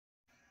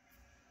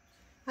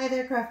Hi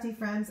there, crafty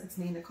friends. It's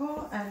me,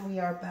 Nicole, and we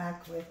are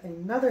back with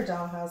another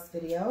dollhouse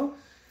video.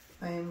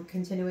 I am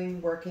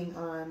continuing working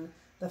on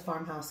the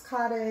farmhouse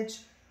cottage,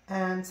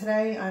 and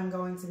today I'm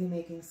going to be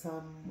making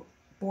some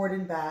board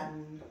and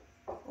batten,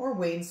 or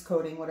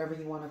wainscoting, whatever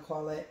you want to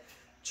call it,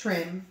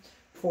 trim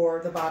for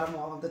the bottom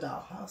wall of the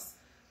dollhouse.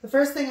 The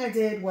first thing I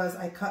did was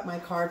I cut my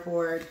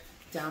cardboard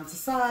down to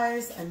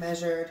size and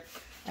measured.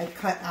 I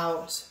cut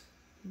out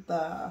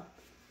the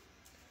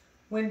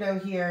window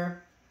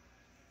here.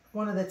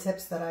 One of the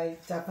tips that I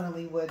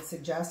definitely would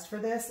suggest for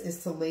this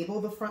is to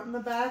label the front and the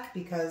back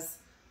because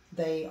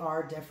they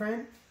are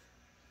different.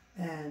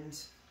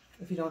 And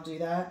if you don't do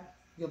that,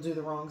 you'll do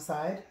the wrong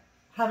side.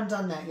 Haven't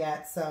done that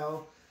yet,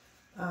 so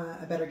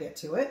I better get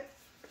to it.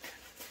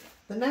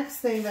 The next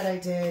thing that I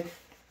did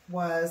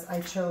was I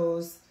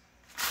chose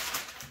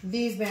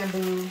these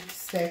bamboo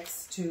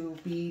sticks to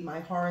be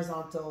my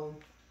horizontal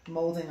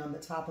molding on the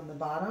top and the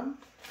bottom.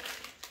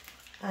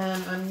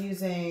 And I'm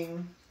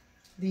using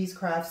these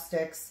craft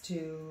sticks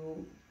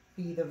to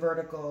be the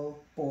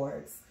vertical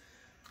boards.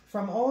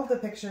 From all of the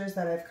pictures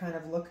that I've kind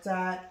of looked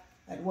at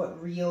what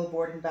real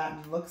board and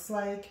batten looks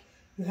like,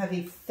 you have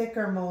a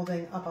thicker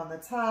molding up on the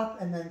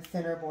top and then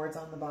thinner boards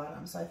on the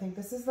bottom. So I think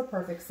this is the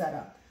perfect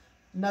setup.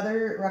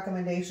 Another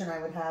recommendation I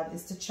would have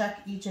is to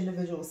check each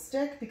individual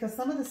stick because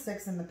some of the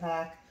sticks in the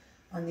pack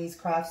on these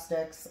craft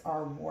sticks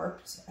are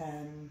warped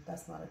and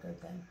that's not a good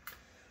thing.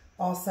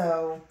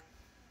 Also,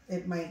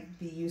 it might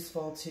be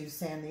useful to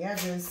sand the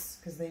edges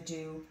because they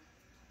do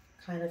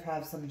kind of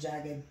have some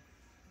jagged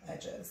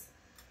edges.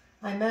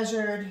 I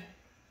measured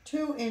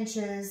 2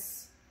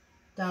 inches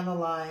down the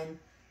line,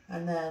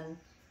 and then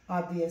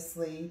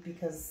obviously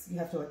because you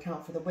have to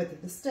account for the width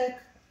of the stick,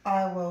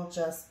 I will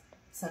just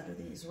center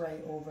these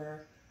right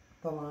over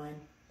the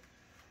line.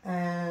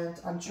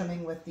 And I'm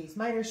trimming with these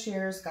miter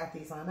shears, got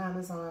these on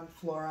Amazon.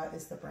 Flora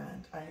is the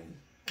brand.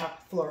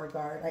 Flora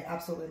Guard. I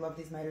absolutely love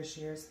these miter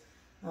shears.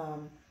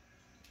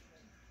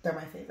 They're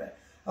my favorite.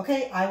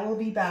 Okay, I will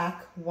be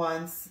back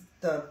once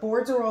the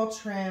boards are all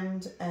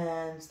trimmed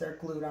and they're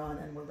glued on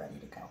and we're ready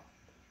to go.